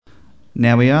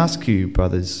Now we ask you,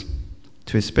 brothers,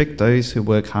 to respect those who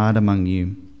work hard among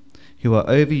you, who are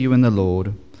over you in the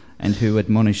Lord, and who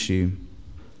admonish you.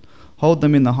 Hold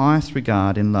them in the highest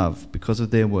regard in love because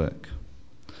of their work.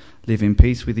 Live in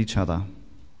peace with each other.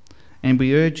 And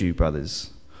we urge you, brothers,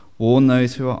 warn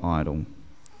those who are idle,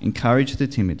 encourage the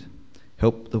timid,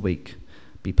 help the weak,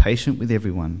 be patient with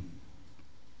everyone.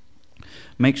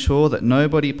 Make sure that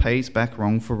nobody pays back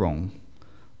wrong for wrong,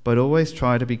 but always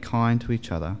try to be kind to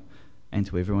each other and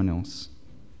to everyone else.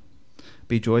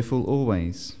 Be joyful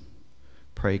always.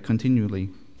 Pray continually.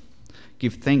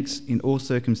 Give thanks in all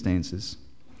circumstances,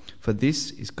 for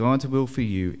this is God's will for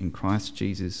you in Christ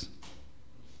Jesus.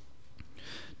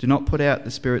 Do not put out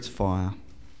the Spirit's fire.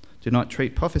 Do not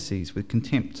treat prophecies with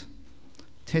contempt.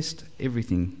 Test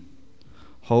everything.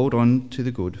 Hold on to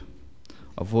the good.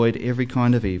 Avoid every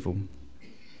kind of evil.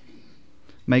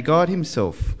 May God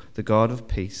himself, the God of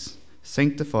peace,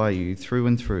 sanctify you through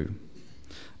and through.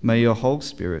 May your whole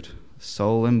spirit,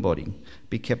 soul and body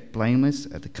be kept blameless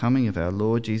at the coming of our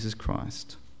Lord Jesus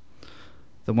Christ.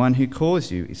 The one who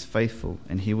calls you is faithful,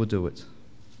 and he will do it.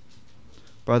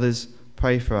 Brothers,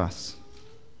 pray for us.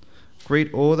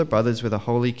 Greet all the brothers with a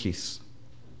holy kiss.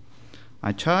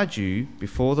 I charge you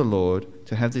before the Lord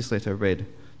to have this letter read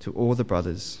to all the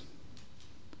brothers.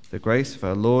 The grace of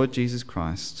our Lord Jesus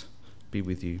Christ be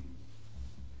with you.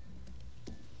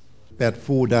 About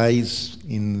 4 days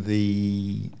in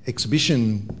the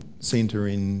exhibition centre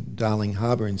in Darling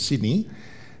Harbour in Sydney,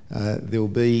 there will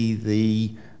be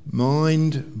the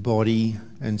Mind, Body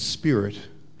and Spirit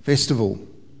Festival.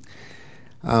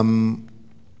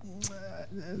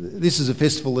 This is a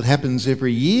festival that happens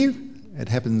every year. It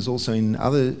happens also in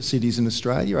other cities in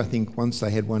Australia. I think once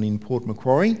they had one in Port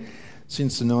Macquarie.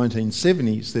 Since the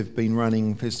 1970s, they've been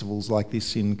running festivals like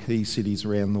this in key cities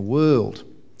around the world.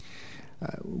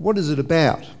 What is it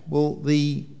about? Well,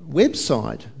 the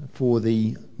website for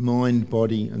the Mind,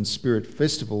 Body and Spirit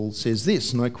Festival says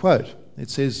this, and I quote, it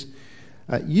says,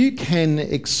 you can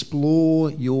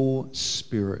explore your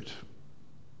spirit.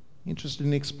 Interested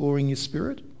in exploring your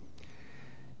spirit?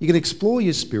 You can explore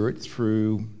your spirit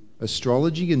through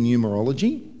astrology and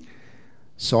numerology,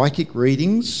 psychic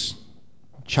readings,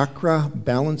 chakra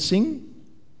balancing,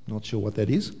 not sure what that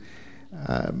is,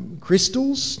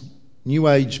 crystals, New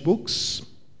Age books,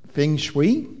 Feng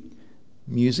Shui,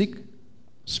 music,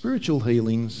 spiritual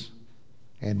healings,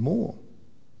 and more.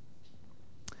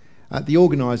 The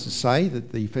organisers say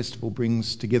that the festival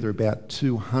brings together about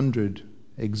 200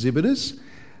 exhibitors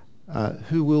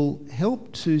who will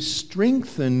help to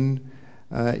strengthen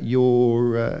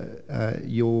your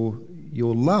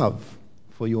love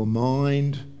for your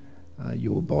mind,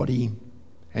 your body,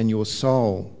 and your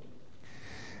soul.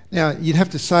 Now, you'd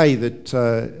have to say that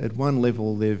at one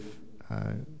level they've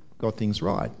got things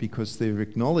right, because they're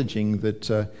acknowledging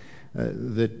that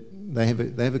that they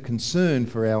have a concern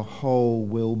for our whole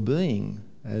well-being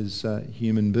as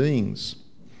human beings.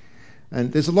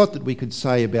 And there's a lot that we could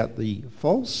say about the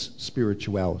false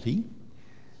spirituality,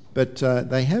 but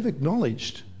they have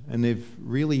acknowledged and they've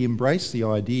really embraced the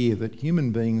idea that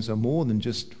human beings are more than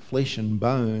just flesh and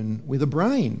bone with a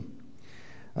brain.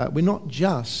 We're not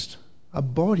just a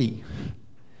body.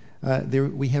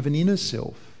 We have an inner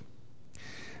self.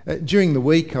 During the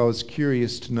week, I was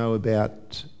curious to know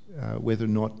about whether or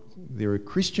not there are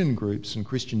Christian groups and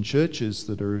Christian churches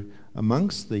that are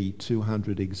amongst the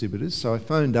 200 exhibitors. So I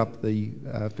phoned up the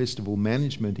festival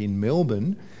management in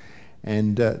Melbourne,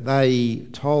 and they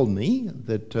told me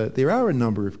that there are a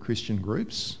number of Christian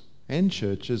groups and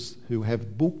churches who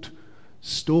have booked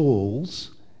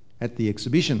stalls at the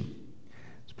exhibition.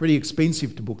 It's pretty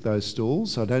expensive to book those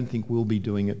stalls, so I don't think we'll be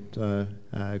doing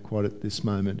it quite at this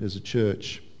moment as a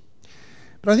church.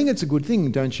 But I think it's a good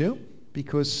thing, don't you?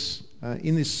 Because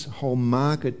in this whole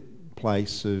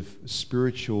marketplace of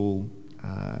spiritual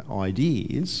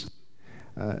ideas,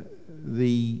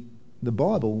 the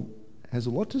Bible has a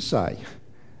lot to say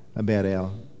about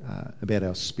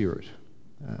our spirit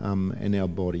and our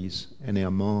bodies and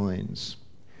our minds.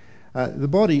 The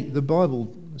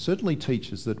Bible certainly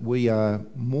teaches that we are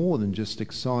more than just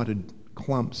excited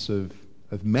clumps of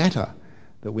matter,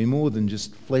 that we're more than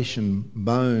just flesh and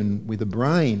bone with a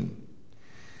brain.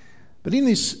 But in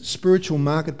this spiritual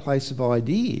marketplace of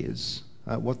ideas,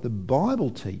 what the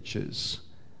Bible teaches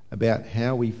about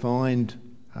how we find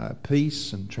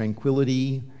peace and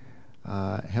tranquility,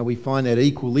 how we find that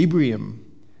equilibrium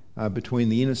between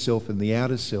the inner self and the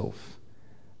outer self,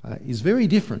 is very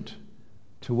different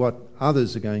to what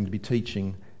others are going to be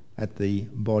teaching at the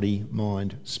Body,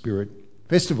 Mind, Spirit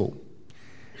Festival.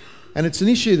 And it's an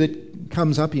issue that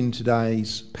comes up in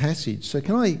today's passage. So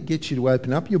can I get you to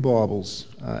open up your Bibles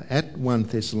at 1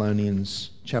 Thessalonians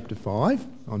chapter 5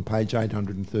 on page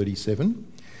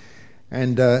 837.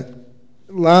 And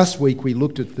last week we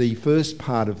looked at the first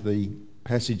part of the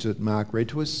passage that Mark read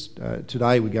to us.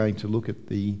 Today we're going to look at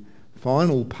the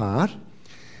final part.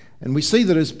 And we see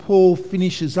that as Paul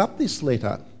finishes up this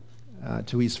letter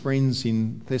to his friends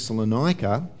in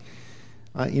Thessalonica,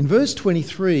 in verse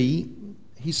 23,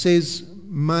 he says,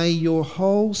 "May your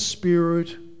whole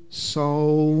spirit,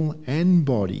 soul and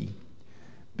body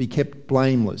be kept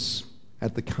blameless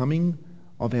at the coming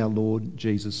of our Lord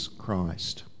Jesus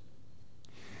Christ."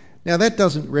 Now that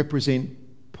doesn't represent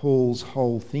Paul's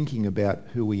whole thinking about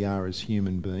who we are as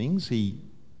human beings. He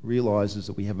realises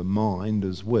that we have a mind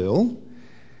as well.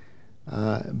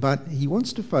 But he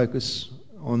wants to focus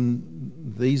on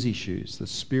these issues, the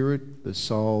spirit, the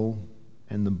soul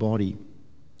and the body.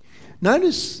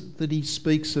 Notice that he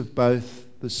speaks of both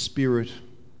the spirit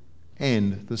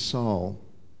and the soul.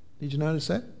 Did you notice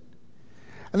that?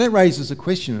 And that raises a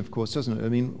question, of course, doesn't it? I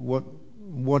mean,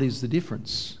 what is the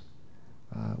difference?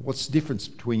 What's the difference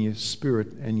between your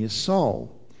spirit and your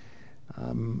soul?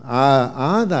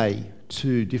 Are they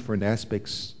two different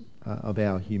aspects of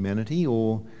our humanity,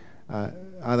 or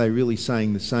are they really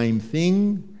saying the same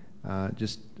thing,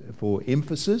 just for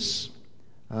emphasis?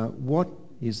 What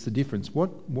is the difference?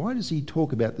 Why does he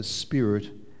talk about the spirit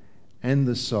and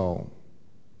the soul?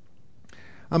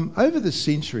 Over the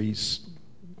centuries,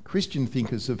 Christian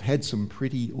thinkers have had some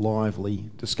pretty lively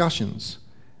discussions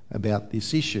about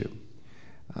this issue.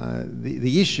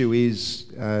 The issue is,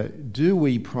 do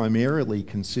we primarily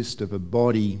consist of a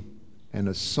body and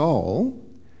a soul,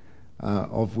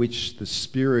 of which the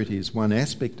spirit is one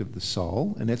aspect of the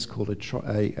soul, and that's called a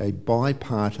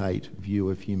bipartite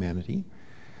view of humanity?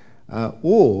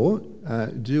 Or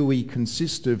do we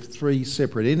consist of three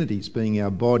separate entities, being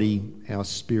our body, our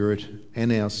spirit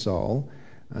and our soul,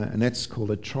 and that's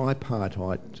called a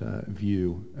tripartite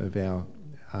view of our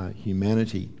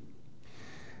humanity?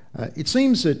 It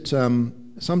seems that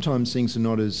sometimes things are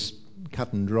not as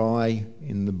cut and dry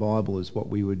in the Bible as what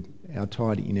we would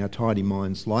in our tidy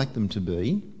minds like them to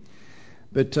be.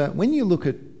 But when you look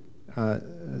at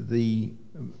the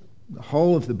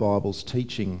whole of the Bible's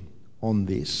teaching on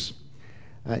this,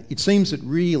 it seems that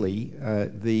really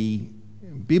the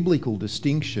biblical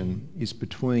distinction is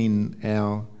between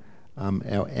our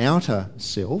outer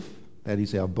self, that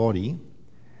is our body,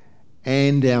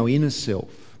 and our inner self.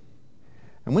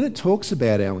 And when it talks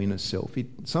about our inner self, it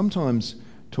sometimes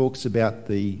talks about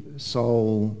the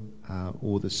soul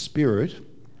or the spirit,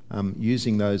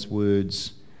 using those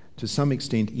words to some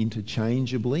extent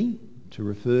interchangeably to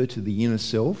refer to the inner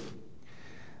self.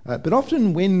 But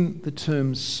often when the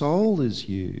term soul is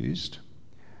used,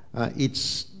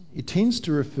 it tends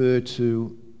to refer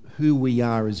to who we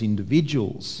are as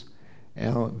individuals,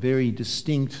 our very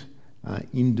distinct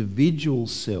individual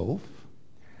self,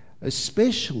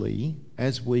 especially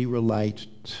as we relate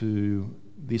to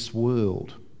this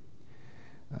world.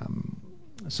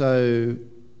 So,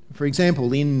 for example,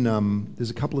 there's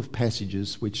a couple of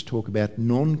passages which talk about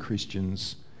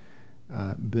non-Christians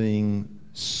being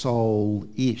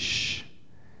soul-ish.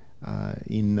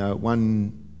 In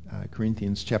 1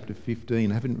 Corinthians chapter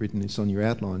 15, I haven't written this on your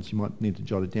outlines, you might need to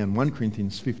jot it down. 1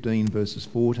 Corinthians 15 verses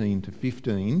 14 to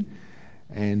 15,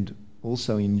 and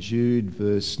also in Jude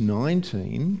verse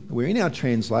 19, where in our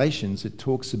translations it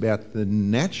talks about the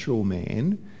natural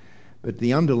man, but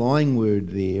the underlying word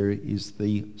there is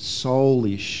the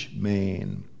soulish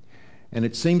man. And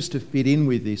it seems to fit in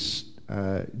with this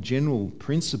general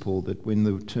principle that when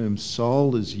the term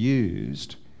soul is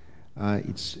used,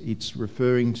 it's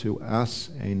referring to us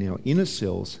and our inner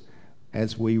selves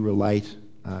as we relate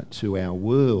to our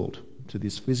world, to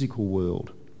this physical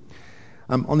world.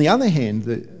 On the other hand,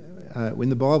 when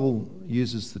the Bible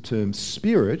uses the term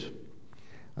spirit,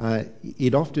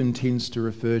 it often tends to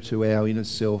refer to our inner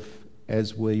self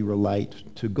as we relate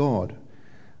to God.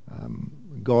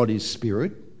 God is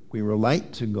spirit. We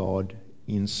relate to God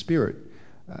in spirit.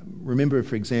 Remember,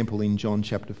 for example, in John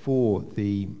chapter 4,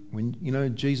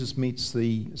 when Jesus meets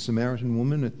the Samaritan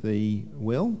woman at the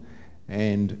well,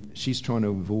 and she's trying to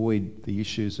avoid the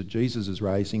issues that Jesus is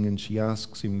raising, and she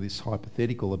asks him this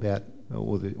hypothetical about,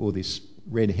 or this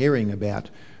red herring about,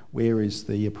 where is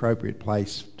the appropriate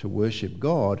place to worship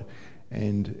God?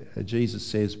 And Jesus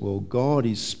says, well, God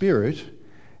is spirit,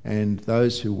 and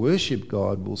those who worship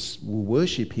God will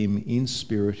worship him in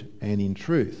spirit and in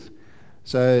truth.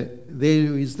 So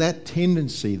there is that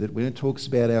tendency that when it talks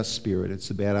about our spirit, it's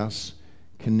about us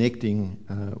connecting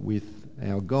with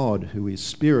our God who is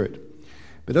spirit.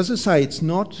 But as I say, it's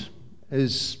not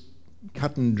as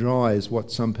cut and dry as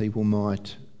what some people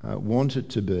might want it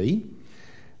to be.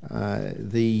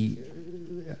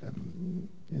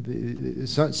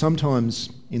 Sometimes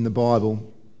in the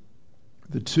Bible,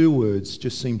 the two words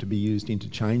just seem to be used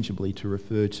interchangeably to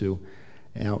refer to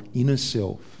our inner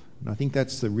self. And I think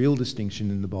that's the real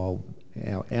distinction in the Bible,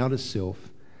 our outer self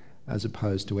as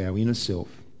opposed to our inner self.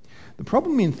 The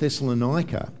problem in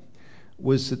Thessalonica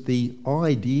was that the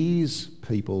ideas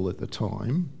people at the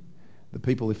time, the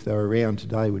people, if they were around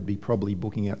today, would be probably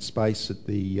booking out space at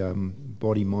the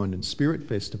Body, Mind and Spirit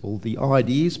Festival. The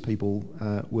ideas people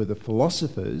were the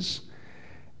philosophers,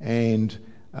 and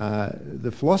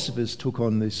the philosophers took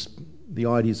on the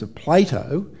ideas of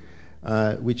Plato,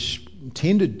 which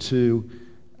tended to,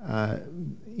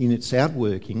 in its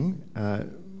outworking,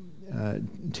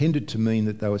 tended to mean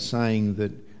that they were saying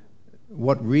that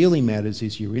what really matters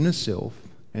is your inner self,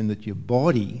 and that your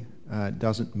body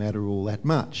doesn't matter all that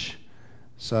much.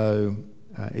 So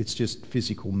it's just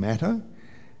physical matter.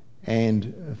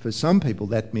 And for some people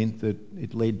that meant that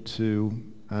it led to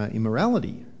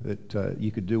immorality, that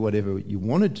you could do whatever you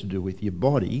wanted to do with your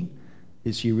body.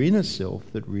 It's your inner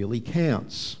self that really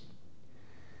counts.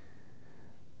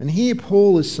 And here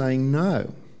Paul is saying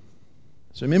no.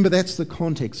 So remember, that's the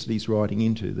context that he's writing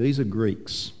into. These are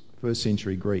Greeks, first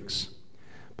century Greeks.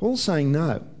 Paul's saying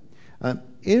no.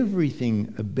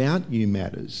 Everything about you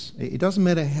matters. It doesn't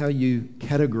matter how you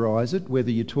categorise it, whether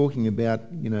you're talking about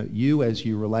you as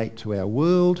you relate to our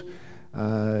world,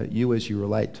 you as you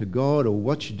relate to God, or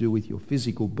what you do with your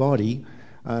physical body.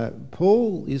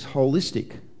 Paul is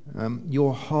holistic.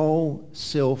 Your whole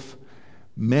self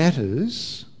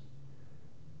matters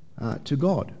to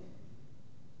God.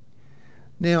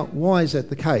 Now, why is that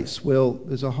the case? Well,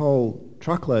 there's a whole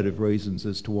truckload of reasons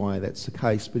as to why that's the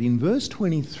case. But in verse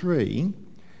 23,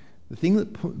 the thing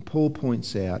that Paul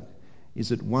points out is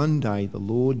that one day the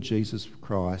Lord Jesus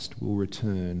Christ will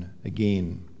return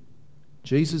again.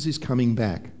 Jesus is coming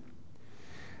back.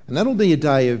 And that'll be a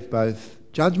day of both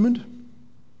judgment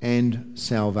and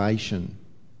salvation.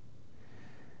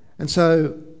 And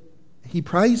so he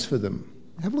prays for them.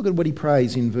 Have a look at what he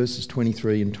prays in verses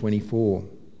 23 and 24.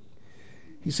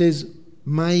 He says,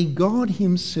 "May God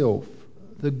himself,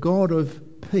 the God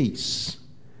of peace,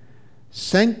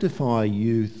 sanctify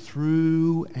you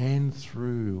through and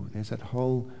through." There's that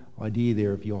whole idea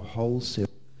there of your whole self.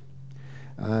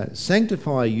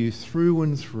 Sanctify you through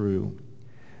and through.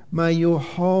 May your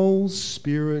whole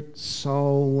spirit,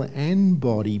 soul and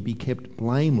body be kept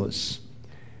blameless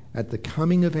at the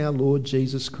coming of our Lord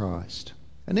Jesus Christ.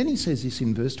 And then he says this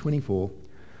in verse 24,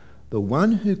 "The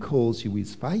one who calls you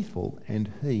is faithful, and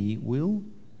he will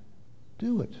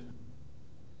do it."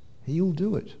 He'll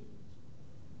do it.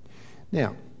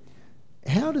 Now,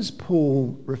 how does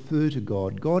Paul refer to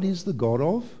God? God is the God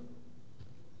of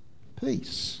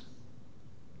peace.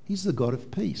 He's the God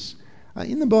of peace.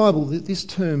 In the Bible, this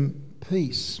term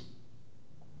peace,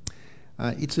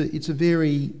 it's a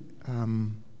very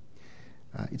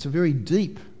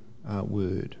deep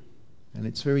word, and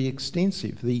it's very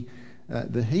extensive.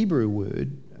 The Hebrew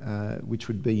word, which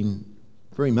would be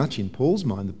very much in Paul's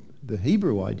mind, the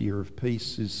Hebrew idea of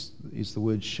peace is the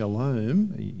word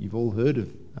shalom. You've all heard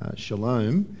of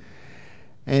shalom.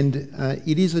 And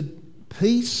it is a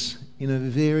peace in a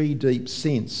very deep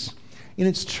sense. In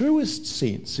its truest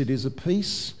sense, it is a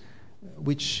peace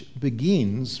which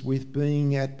begins with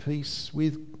being at peace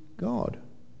with God,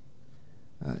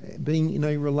 being in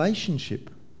a relationship,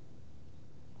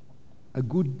 a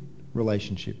good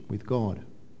relationship with God.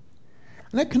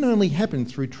 And that can only happen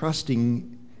through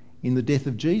trusting in the death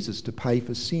of Jesus to pay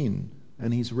for sin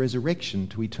and his resurrection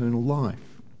to eternal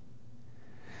life.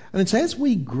 And it's as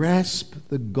we grasp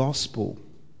the gospel,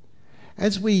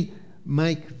 as we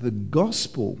make the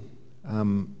gospel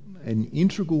an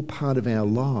integral part of our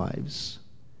lives,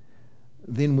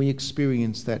 then we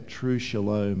experience that true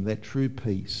shalom, that true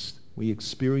peace. We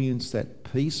experience that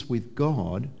peace with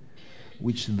God,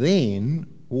 which then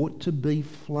ought to be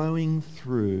flowing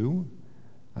through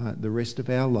the rest of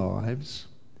our lives,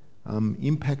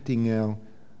 impacting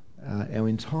our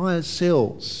entire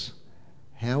selves,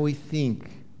 how we think,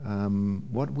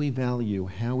 what we value,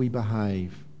 how we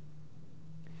behave.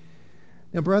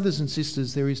 Now, brothers and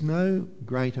sisters, there is no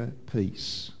greater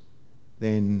peace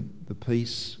than the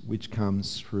peace which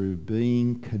comes through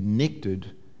being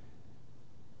connected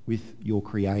with your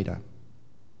Creator.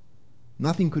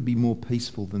 Nothing could be more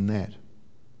peaceful than that.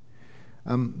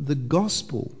 The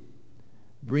gospel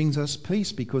brings us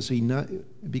peace because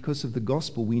of the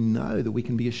gospel we know that we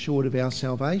can be assured of our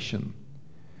salvation.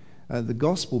 The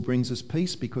gospel brings us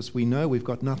peace because we know we've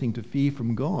got nothing to fear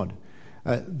from God.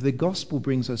 The gospel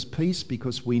brings us peace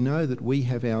because we know that we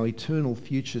have our eternal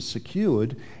future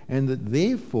secured, and that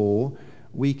therefore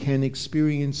we can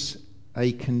experience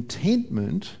a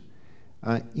contentment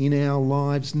in our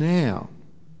lives now,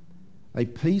 a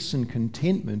peace and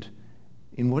contentment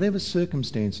in whatever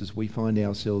circumstances we find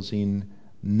ourselves in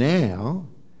now,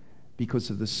 because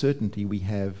of the certainty we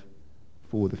have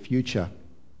for the future.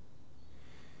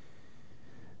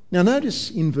 Now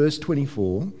notice in verse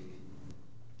 24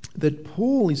 that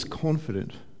Paul is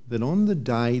confident that on the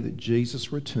day that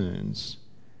Jesus returns,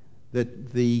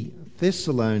 that the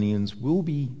Thessalonians will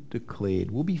be declared,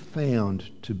 will be found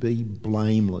to be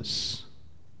blameless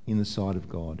in the sight of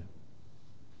God.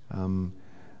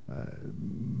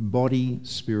 Body,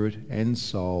 spirit and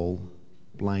soul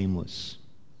blameless.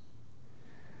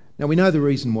 Now we know the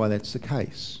reason why that's the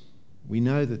case. We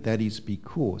know that that is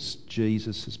because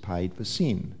Jesus has paid for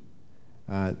sin.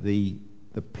 The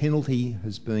penalty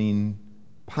has been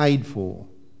paid for.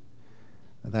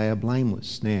 They are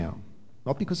blameless now.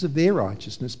 Not because of their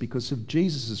righteousness, because of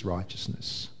Jesus'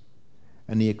 righteousness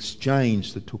and the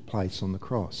exchange that took place on the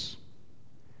cross.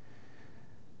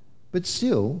 But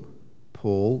still,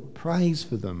 Paul prays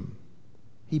for them.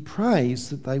 He prays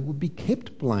that they would be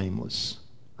kept blameless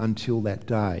until that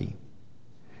day.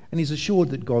 And he's assured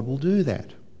that God will do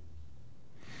that.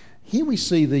 Here we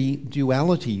see the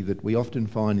duality that we often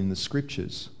find in the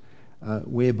Scriptures,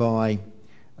 whereby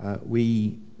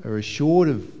we are assured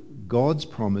of God's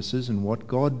promises and what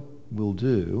God will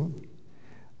do,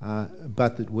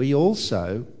 but that we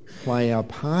also play our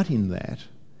part in that.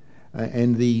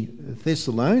 And the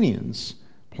Thessalonians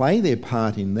play their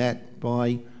part in that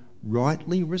by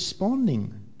rightly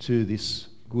responding to this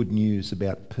good news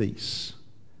about peace,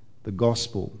 the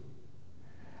gospel,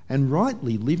 and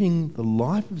rightly living the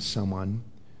life of someone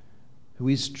who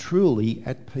is truly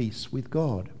at peace with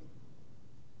God.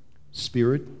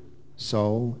 Spirit,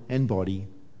 soul and body,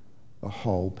 the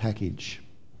whole package.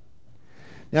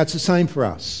 Now it's the same for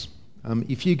us.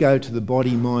 If you go to the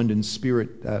Body, Mind and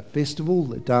Spirit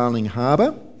Festival at Darling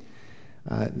Harbour,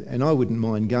 and I wouldn't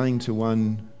mind going to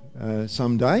one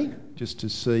someday just to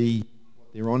see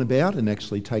what they're on about and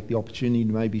actually take the opportunity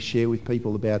to maybe share with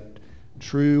people about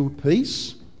true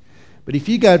peace. But if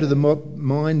you go to the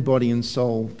Mind, Body and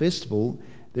Soul Festival,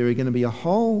 there are going to be a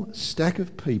whole stack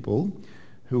of people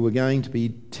who are going to be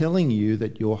telling you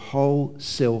that your whole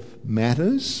self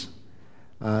matters,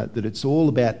 that it's all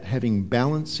about having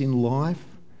balance in life,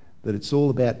 that it's all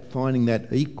about finding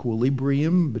that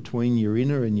equilibrium between your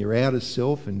inner and your outer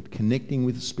self and connecting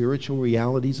with spiritual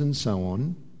realities and so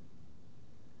on.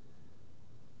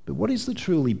 But what is the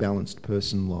truly balanced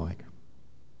person like?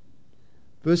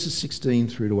 Verses 16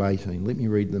 through to 18, let me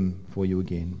read them for you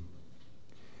again.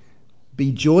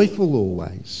 Be joyful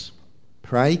always,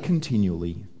 pray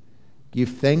continually, give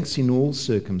thanks in all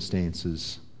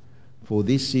circumstances, for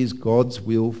this is God's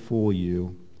will for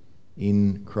you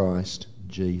in Christ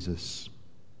Jesus.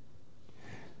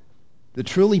 The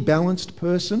truly balanced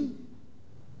person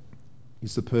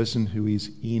is the person who is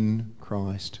in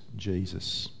Christ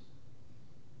Jesus.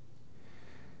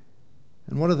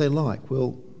 And what are they like?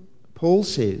 Well, Paul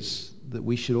says that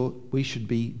we should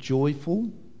be joyful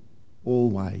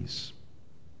always.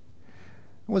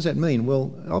 What does that mean?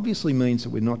 Well, it obviously means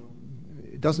that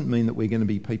it doesn't mean that we're going to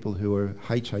be people who are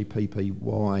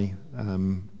happy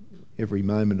every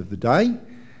moment of the day,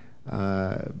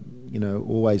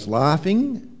 always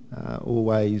laughing,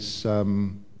 always,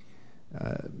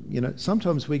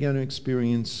 sometimes we're going to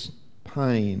experience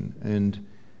pain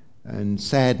and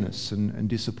sadness and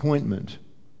disappointment.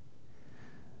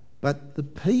 But the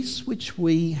peace which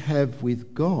we have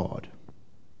with God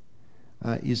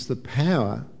is the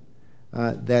power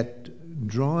that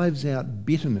drives out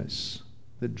bitterness,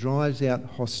 that drives out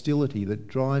hostility, that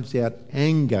drives out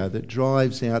anger, that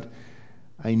drives out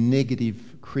a negative,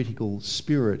 critical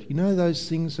spirit. You know those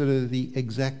things that are the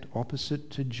exact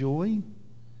opposite to joy?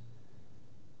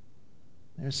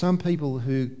 There are some people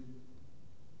who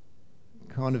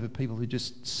kind of are people who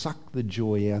just suck the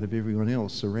joy out of everyone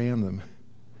else around them.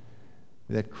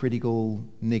 That critical,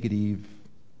 negative,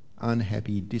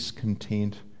 unhappy,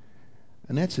 discontent.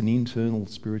 And that's an internal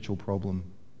spiritual problem.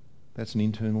 That's an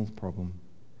internal problem.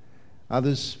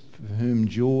 Others for whom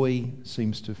joy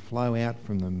seems to flow out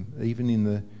from them, even in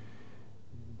the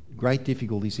great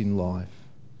difficulties in life.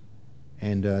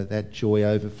 And that joy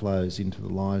overflows into the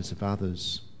lives of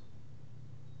others.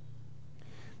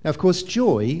 Now, of course,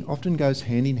 joy often goes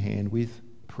hand in hand with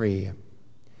prayer.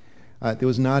 There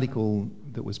was an article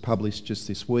that was published just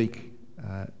this week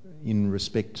in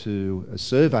respect to a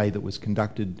survey that was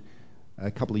conducted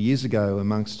a couple of years ago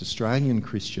amongst Australian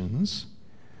Christians,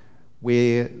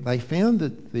 where they found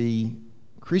that the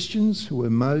Christians who were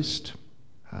most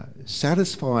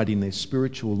satisfied in their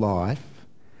spiritual life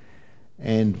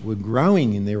and were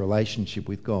growing in their relationship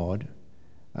with God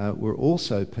were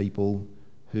also people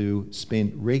who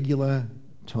spent regular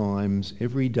times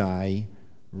every day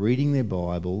reading their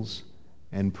Bibles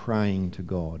and praying to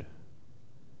God.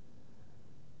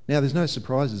 Now, there's no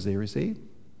surprises there, is there?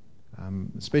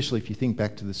 Especially if you think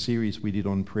back to the series we did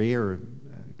on prayer a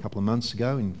couple of months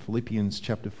ago in Philippians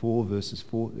chapter 4, verses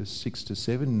 6 to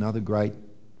 7, another great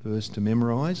verse to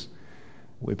memorise,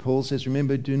 where Paul says,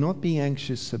 "Remember, do not be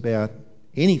anxious about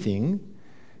anything,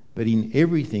 but in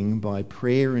everything by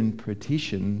prayer and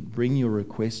petition bring your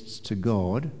requests to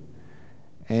God,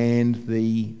 and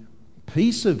the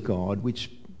peace of God,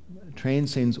 which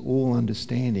transcends all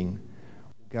understanding,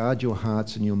 guard your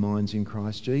hearts and your minds in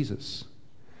Christ Jesus."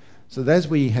 So that as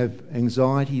we have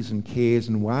anxieties and cares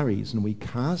and worries, and we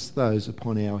cast those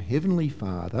upon our Heavenly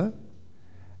Father,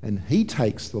 and He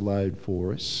takes the load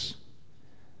for us,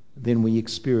 then we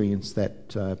experience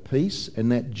that peace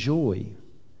and that joy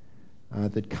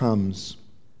that comes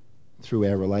through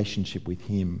our relationship with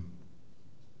Him.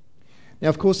 Now,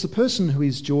 of course, the person who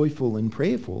is joyful and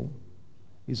prayerful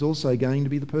is also going to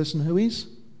be the person who is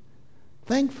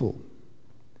thankful.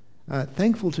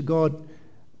 Thankful to God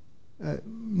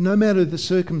no matter the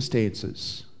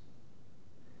circumstances.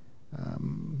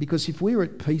 Because if we're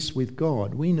at peace with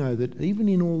God, we know that even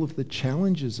in all of the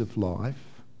challenges of life,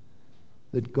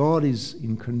 that God is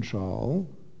in control,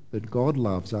 that God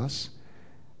loves us.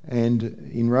 And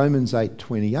in Romans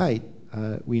 8:28,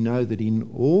 we know that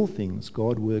in all things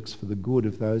God works for the good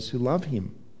of those who love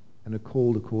Him and are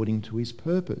called according to His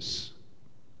purpose.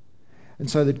 And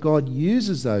so that God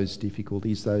uses those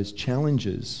difficulties, those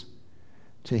challenges,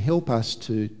 to help us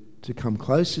to come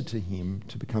closer to Him,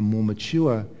 to become more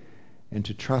mature, and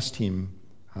to trust Him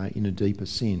in a deeper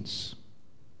sense.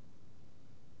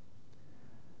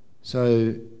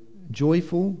 So,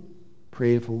 joyful,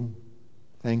 prayerful,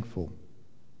 thankful.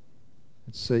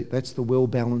 That's the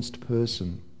well-balanced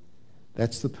person.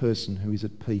 That's the person who is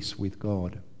at peace with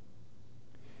God.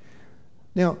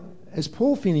 Now, as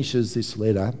Paul finishes this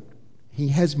letter, he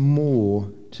has more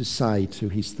to say to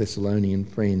his Thessalonian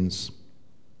friends.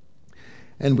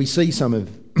 And we see some of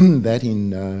that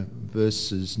in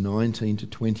verses 19 to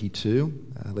 22.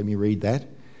 Let me read that.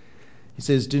 He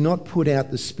says, "Do not put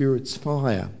out the Spirit's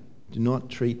fire. Do not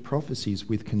treat prophecies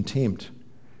with contempt.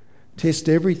 Test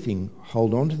everything.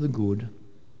 Hold on to the good.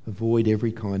 Avoid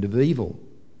every kind of evil."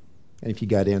 And if you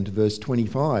go down to verse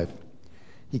 25,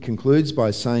 he concludes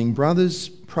by saying, "Brothers,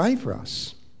 pray for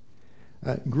us.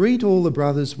 Greet all the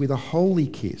brothers with a holy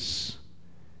kiss.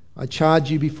 I charge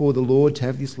you before the Lord to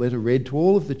have this letter read to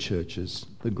all of the churches.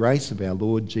 The grace of our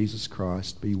Lord Jesus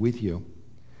Christ be with you."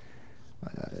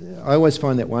 I always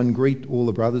find that one, greet all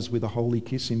the brothers with a holy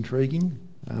kiss, intriguing,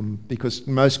 because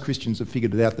most Christians have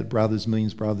figured it out that brothers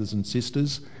means brothers and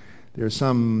sisters. There are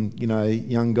some,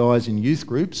 young guys in youth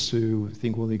groups who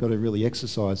think, well, you've got to really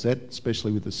exercise that,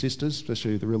 especially with the sisters,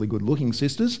 especially the really good-looking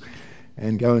sisters,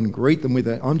 and go and greet them with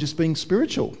I'm just being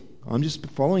spiritual. I'm just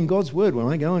following God's word when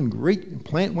I go and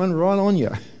plant one right on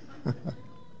you.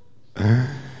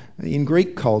 In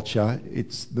Greek culture,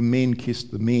 it's the men kissed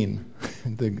the men,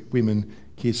 the women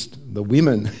kissed the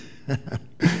women.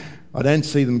 I don't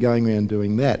see them going around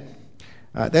doing that.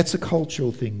 That's a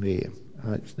cultural thing there.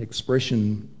 It's an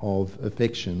expression of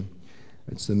affection.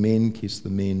 It's the men kiss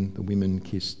the men, the women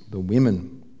kiss the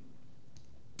women.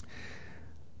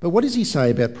 But what does he say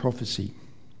about prophecy?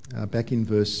 Back in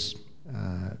verses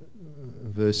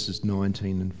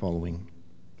 19 and following.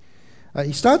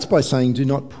 He starts by saying, "Do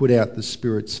not put out the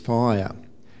Spirit's fire."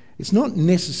 It's not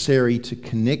necessary to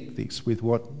connect this with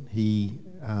what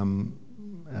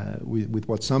with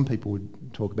what some people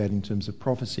would talk about in terms of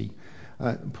prophecy.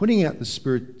 Putting out the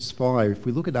Spirit's fire, if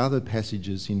we look at other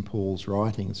passages in Paul's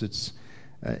writings, it's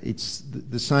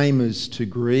the same as to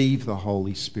grieve the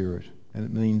Holy Spirit, and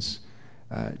it means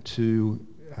to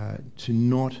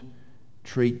not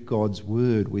treat God's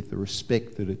word with the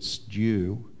respect that it's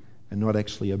due and not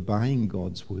actually obeying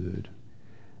God's word.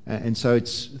 And so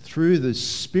it's through the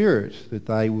Spirit that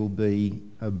they will be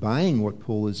obeying what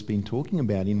Paul has been talking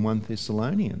about in 1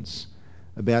 Thessalonians,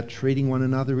 about treating one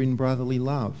another in brotherly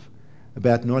love,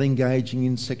 about not engaging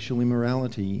in sexual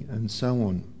immorality, and so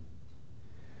on.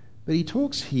 But he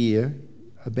talks here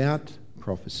about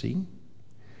prophecy.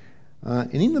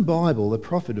 And in the Bible, a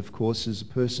prophet, of course, is a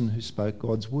person who spoke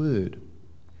God's word.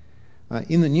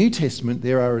 In the New Testament,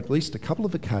 there are at least a couple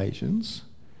of occasions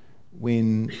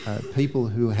when people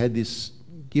who had this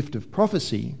gift of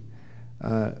prophecy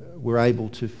were able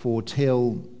to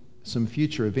foretell some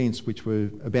future events which were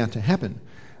about to happen.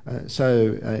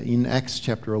 So in Acts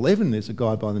chapter 11, there's a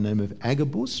guy by the name of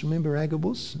Agabus. Remember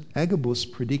Agabus? Agabus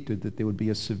predicted that there would be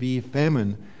a severe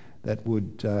famine that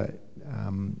would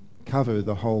cover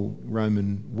the whole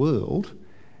Roman world,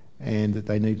 and that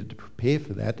they needed to prepare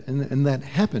for that. And that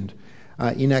happened.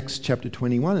 In Acts chapter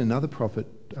 21, another prophet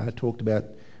talked about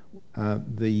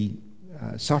the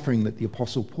suffering that the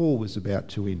Apostle Paul was about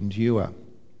to endure.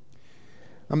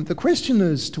 The question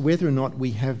as to whether or not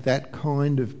we have that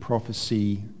kind of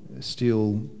prophecy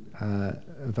still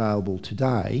available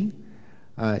today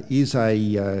is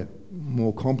a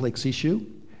more complex issue,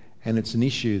 and it's an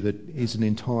issue that is an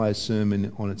entire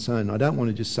sermon on its own. I don't want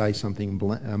to just say something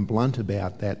blunt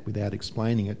about that without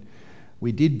explaining it.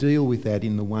 We did deal with that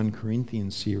in the 1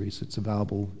 Corinthians series that's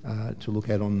available to look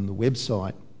at on the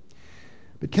website.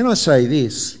 But can I say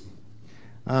this?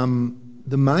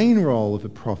 The main role of a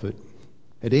prophet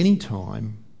at any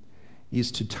time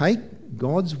is to take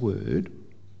God's word,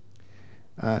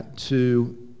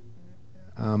 to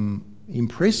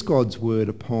impress God's word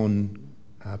upon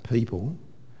people,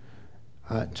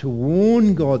 to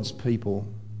warn God's people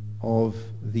of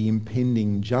the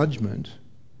impending judgment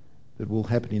that will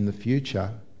happen in the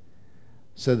future,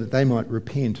 so that they might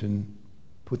repent and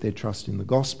put their trust in the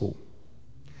gospel.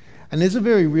 And there's a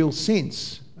very real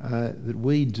sense that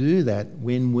we do that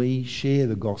when we share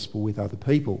the gospel with other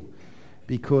people,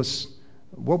 because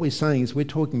what we're saying is we're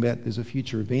talking about there's a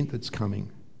future event that's coming,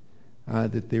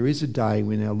 that there is a day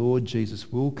when our Lord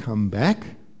Jesus will come back,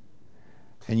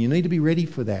 and you need to be ready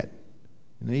for that.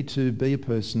 You need to be a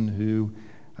person who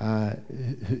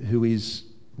is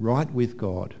right with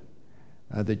God,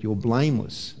 that you're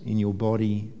blameless in your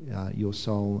body, your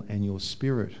soul and your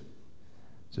spirit.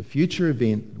 It's a future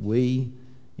event that we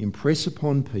impress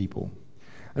upon people.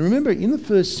 And remember, in the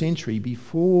first century,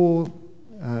 before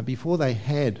they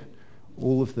had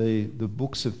all of the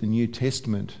books of the New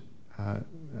Testament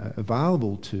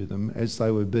available to them as they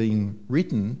were being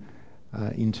written,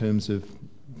 in terms of,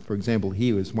 for example,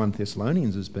 here as 1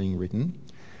 Thessalonians is being written,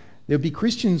 there would be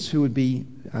Christians who would be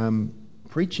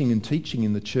preaching and teaching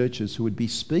in the churches, who would be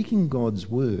speaking God's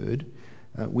word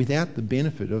without the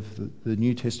benefit of the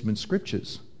New Testament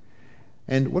scriptures.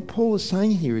 And what Paul is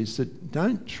saying here is that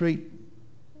don't treat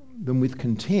them with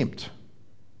contempt.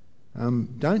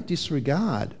 Don't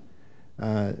disregard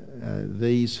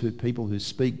these people who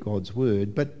speak God's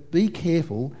word, but be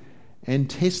careful and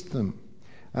test them.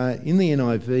 In the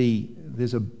NIV,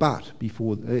 there's a but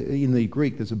before. In the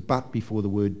Greek, there's a but before the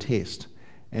word test,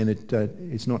 and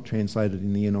it's not translated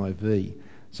in the NIV.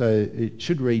 So it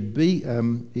should read: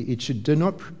 it should do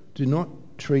not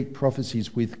treat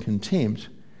prophecies with contempt,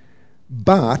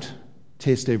 but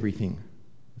test everything.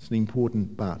 It's an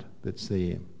important but that's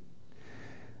there.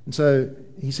 And so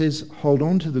he says, hold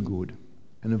on to the good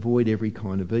and avoid every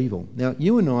kind of evil. Now,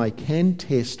 you and I can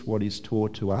test what is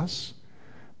taught to us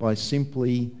by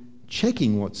simply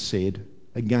checking what's said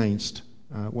against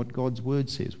what God's word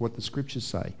says, what the scriptures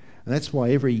say. And that's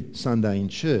why every Sunday in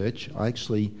church, I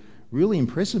actually really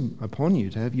impress upon you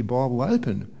to have your Bible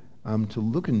open, to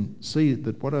look and see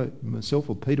that what myself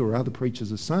or Peter or other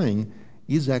preachers are saying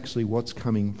is actually what's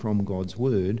coming from God's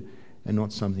word and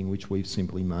not something which we've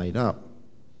simply made up.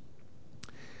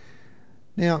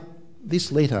 Now,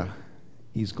 this letter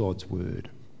is God's word.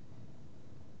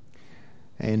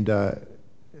 And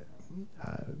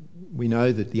we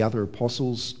know that the other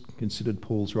apostles considered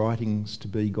Paul's writings to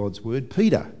be God's word.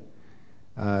 Peter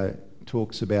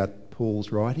talks about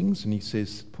Paul's writings, and he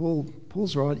says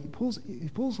Paul's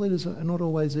letters are not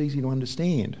always easy to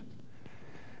understand.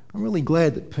 I'm really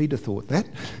glad that Peter thought that.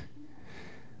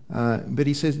 But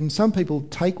he says, and some people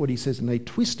take what he says and they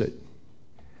twist it,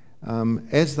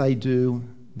 as they do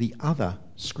the other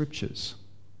scriptures.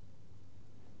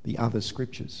 The other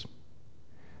scriptures.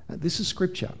 This is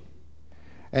scripture.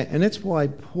 And that's why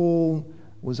Paul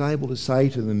was able to say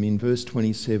to them in verse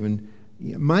 27,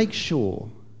 make sure,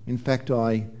 in fact,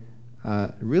 I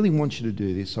really want you to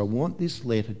do this. I want this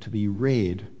letter to be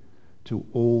read to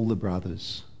all the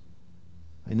brothers.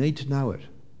 They need to know it.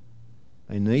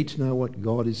 They need to know what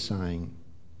God is saying.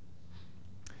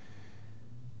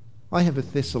 I have a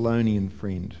Thessalonian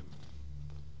friend.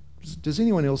 Does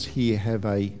anyone else here have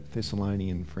a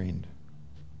Thessalonian friend?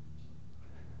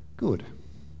 Good.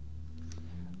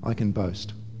 I can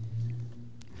boast.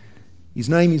 His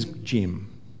name is Jim.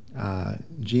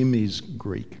 Jim is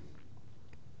Greek.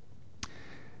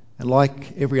 And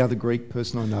like every other Greek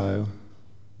person I know,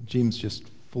 Jim's just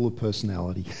full of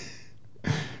personality.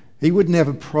 He wouldn't have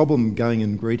a problem going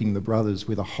and greeting the brothers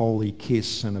with a holy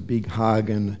kiss and a big hug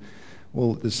and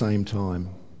all at the same time.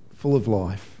 Full of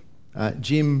life.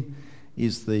 Jim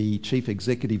is the Chief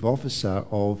Executive Officer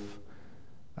of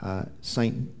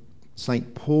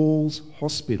St Paul's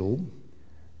Hospital,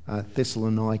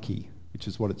 Thessaloniki, which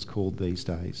is what it's called these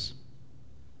days.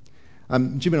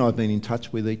 Jim and I have been in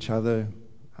touch with each other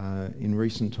in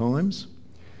recent times.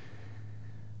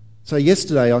 So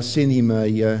yesterday I sent him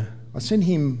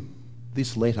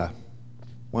this letter,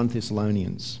 1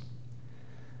 Thessalonians.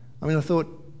 I mean, I thought,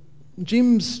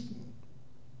 Jim's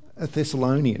a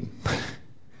Thessalonian.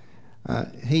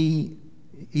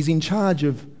 He's in charge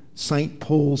of St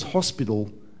Paul's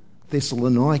Hospital,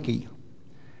 Thessaloniki.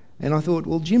 And I thought,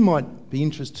 well, Jim might be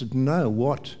interested to know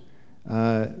what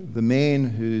the man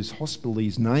whose hospital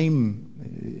is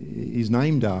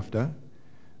named after,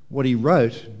 what he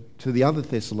wrote to the other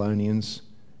Thessalonians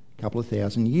a couple of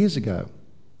thousand years ago.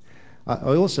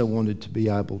 I also wanted to be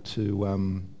able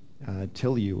to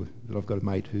tell you that I've got a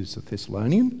mate who's a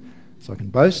Thessalonian, so I can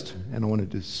boast, and I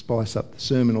wanted to spice up the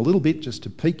sermon a little bit just to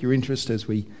pique your interest as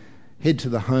we head to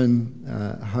the home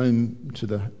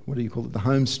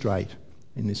straight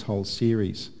in this whole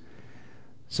series.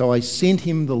 So I sent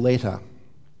him the letter.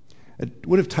 It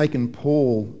would have taken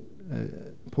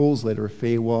Paul's letter a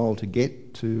fair while to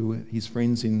get to his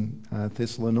friends in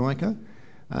Thessalonica.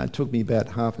 It took me about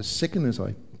half a second as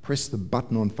I pressed the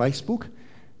button on Facebook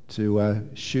to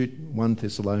shoot 1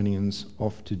 Thessalonians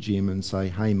off to Jim and say,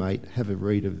 hey mate, have a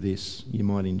read of this, you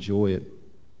might enjoy it.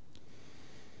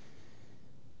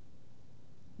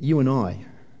 You and I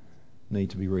need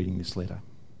to be reading this letter.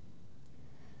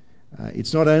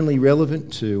 It's not only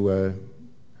relevant to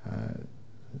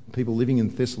people living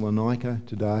in Thessalonica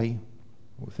today,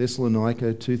 or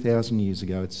Thessalonica 2,000 years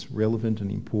ago. It's relevant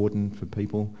and important for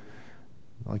people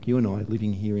like you and I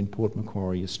living here in Port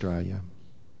Macquarie, Australia.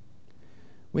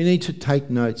 We need to take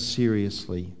note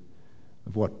seriously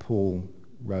of what Paul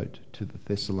wrote to the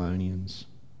Thessalonians,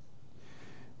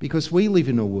 because we live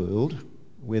in a world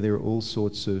where there are all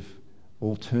sorts of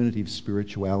alternative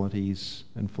spiritualities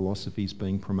and philosophies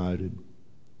being promoted.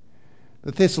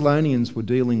 The Thessalonians were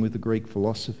dealing with the Greek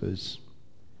philosophers.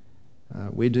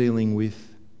 We're dealing with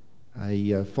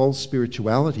a false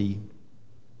spirituality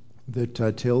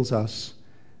that tells us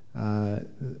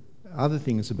other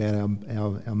things about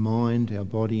our mind, our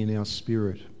body and our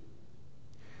spirit.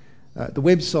 The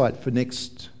website for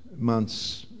next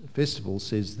month's festival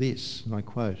says this, and I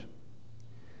quote,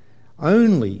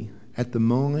 "Only at the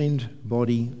Mind,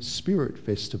 Body, Spirit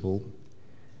Festival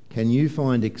can you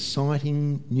find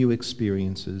exciting new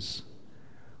experiences,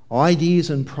 ideas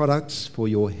and products for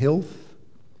your health,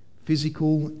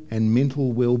 physical and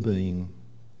mental well-being.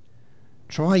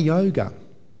 Try yoga.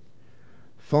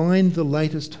 Find the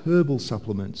latest herbal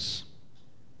supplements.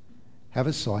 Have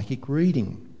a psychic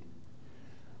reading.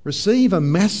 Receive a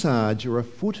massage or a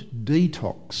foot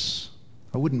detox."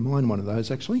 I wouldn't mind one of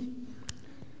those actually.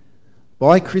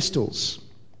 "Buy crystals,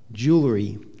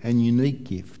 jewellery and unique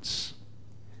gifts.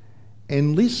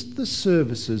 Enlist the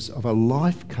services of a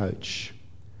life coach,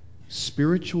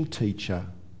 spiritual teacher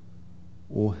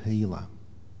or healer."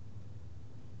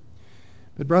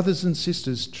 But brothers and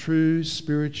sisters, true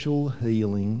spiritual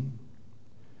healing,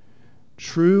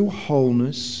 true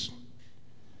wholeness,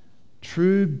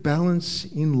 true balance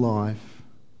in life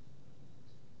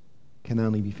can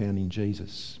only be found in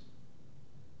Jesus.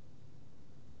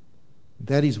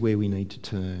 That is where we need to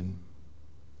turn.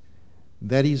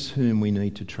 That is whom we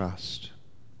need to trust.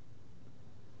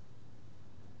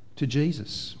 To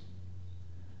Jesus,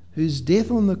 whose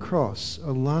death on the cross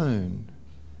alone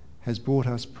has brought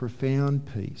us profound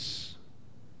peace,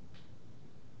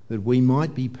 that we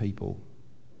might be people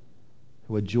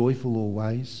who are joyful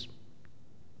always,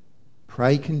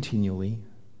 pray continually,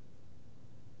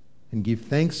 and give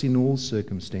thanks in all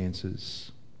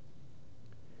circumstances,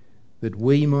 that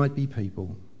we might be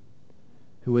people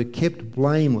who are kept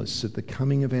blameless at the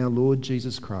coming of our Lord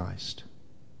Jesus Christ,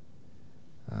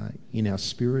 in our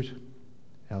spirit,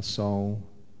 our soul,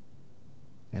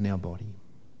 and our body.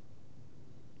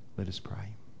 Let us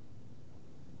pray.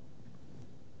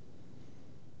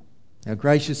 Our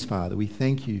gracious Father, we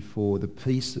thank you for the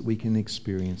peace that we can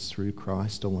experience through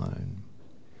Christ alone.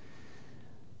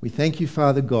 We thank you,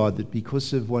 Father God, that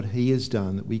because of what he has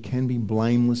done, that we can be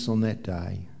blameless on that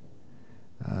day,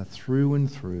 through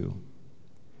and through.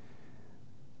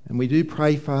 And we do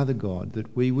pray, Father God,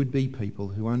 that we would be people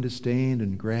who understand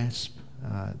and grasp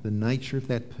the nature of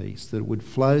that peace, that it would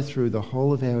flow through the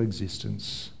whole of our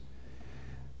existence,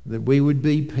 that we would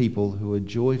be people who are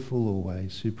joyful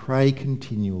always, who pray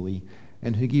continually,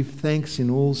 and who give thanks in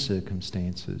all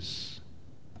circumstances.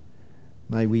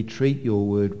 May we treat your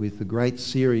word with the great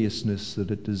seriousness that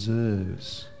it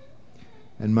deserves,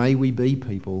 and may we be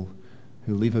people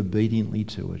who live obediently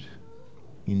to it.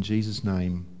 In Jesus'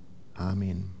 name,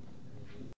 amen.